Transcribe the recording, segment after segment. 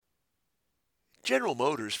General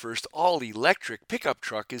Motors' first all-electric pickup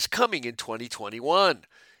truck is coming in 2021,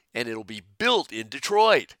 and it'll be built in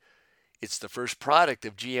Detroit. It's the first product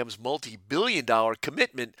of GM's multi-billion dollar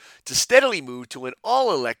commitment to steadily move to an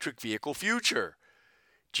all-electric vehicle future.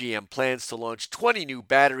 GM plans to launch 20 new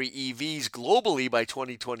battery EVs globally by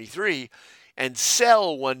 2023 and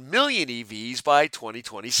sell 1 million EVs by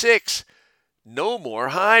 2026. No more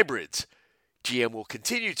hybrids. GM will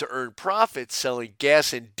continue to earn profits selling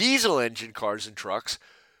gas and diesel engine cars and trucks,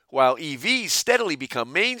 while EVs steadily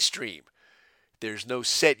become mainstream. There's no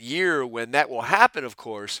set year when that will happen, of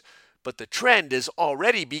course, but the trend has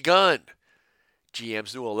already begun.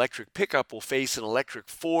 GM's new electric pickup will face an electric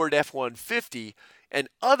Ford F 150 and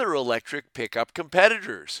other electric pickup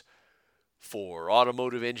competitors. For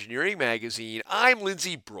Automotive Engineering Magazine, I'm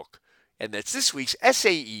Lindsay Brooke, and that's this week's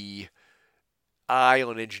SAE Eye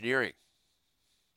on Engineering.